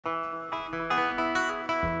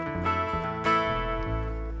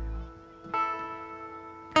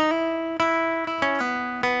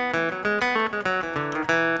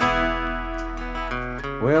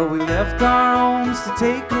we left our homes to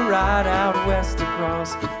take a ride out west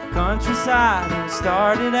across the countryside. And we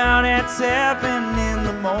started out at 7 in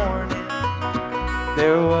the morning.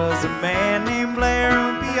 There was a man named Blair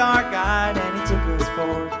who'd be our guide, and he took us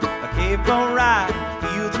for a cave boat ride.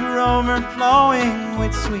 Fields were overflowing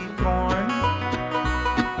with sweet corn.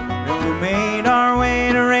 And we made our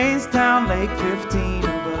way to Raystown Lake, 15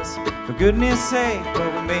 of us, for goodness sake.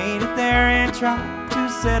 But we made it there and tried to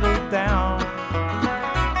settle down.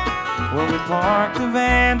 Well, we parked the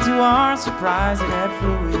van, to our surprise it had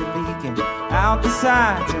fluid leaking out the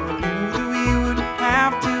sides, and we knew that we would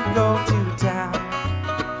have to go to town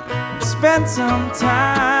and spend some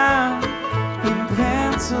time in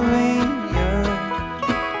Pennsylvania,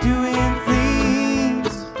 doing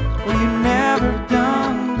things well you've never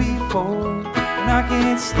done before. And I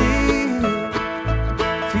can still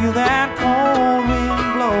feel that cold wind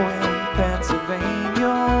blowing.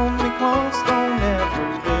 Pennsylvania, hold me close, don't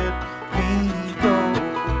ever let me go.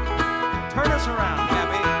 Turn us around,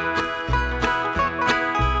 Gabby.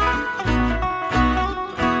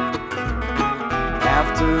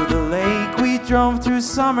 After the lake we drove through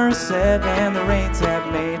Somerset, and the rains have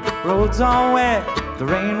made roads all wet. The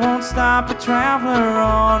rain won't stop a traveler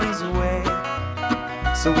on his way.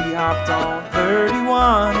 So we hopped on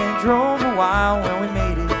 31 and drove a while. When we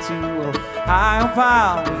made it to Ohio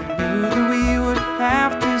Pile, we knew that we would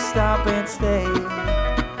have to stop and stay.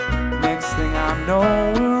 Next thing I know,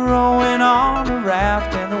 we're rowing on a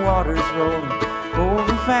raft, and the water's rolling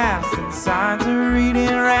over fast, and signs are reading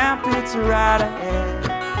rapids right ahead.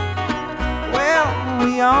 Well,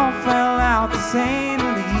 we all fell out, to say the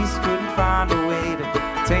least. Couldn't find a way to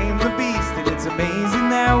tame the beast, and it's amazing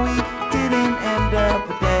that we didn't end up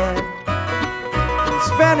dead. And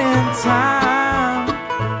spending time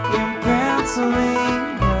in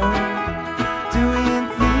Pennsylvania, doing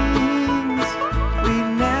things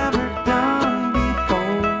we've never done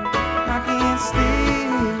before. I can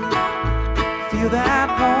still feel that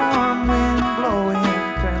warm wind blowing.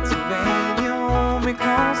 Pennsylvania, hold me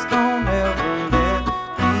close, don't ever let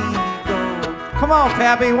me go. Come on,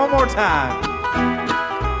 Pappy, one more time.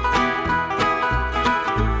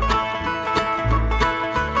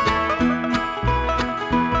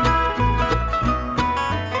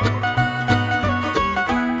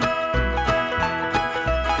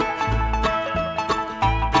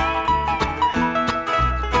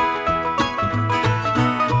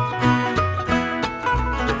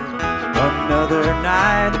 Another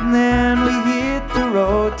night, and then we hit the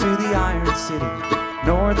road to the Iron City.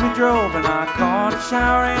 North we drove, and I caught a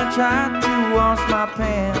shower and tried to wash my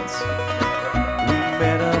pants. We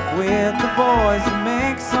met up with the boys to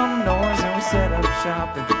make some noise, and we set up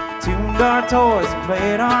shop and tuned our toys and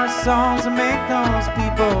played our songs to make those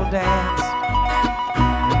people dance.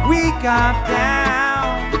 And we got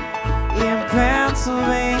down in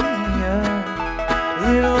Pennsylvania,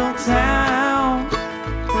 little town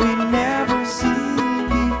we never seen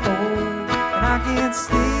before. And I can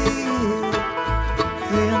still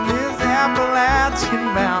feel this Appalachian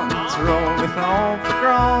mountains rolling off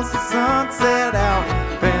across the sunset out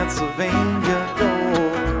Pennsylvania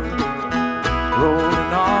door.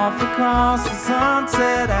 Rolling off across the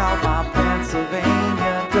sunset out my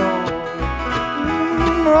Pennsylvania door.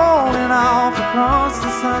 Rolling off across the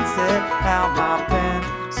sunset out my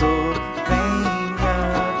Pennsylvania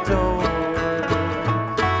door.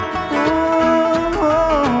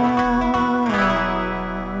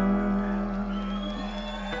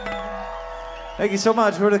 Thank you so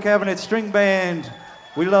much. We're the Cabinet String Band.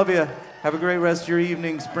 We love you. Have a great rest of your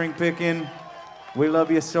evening, Spring Pickin. We love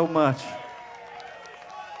you so much.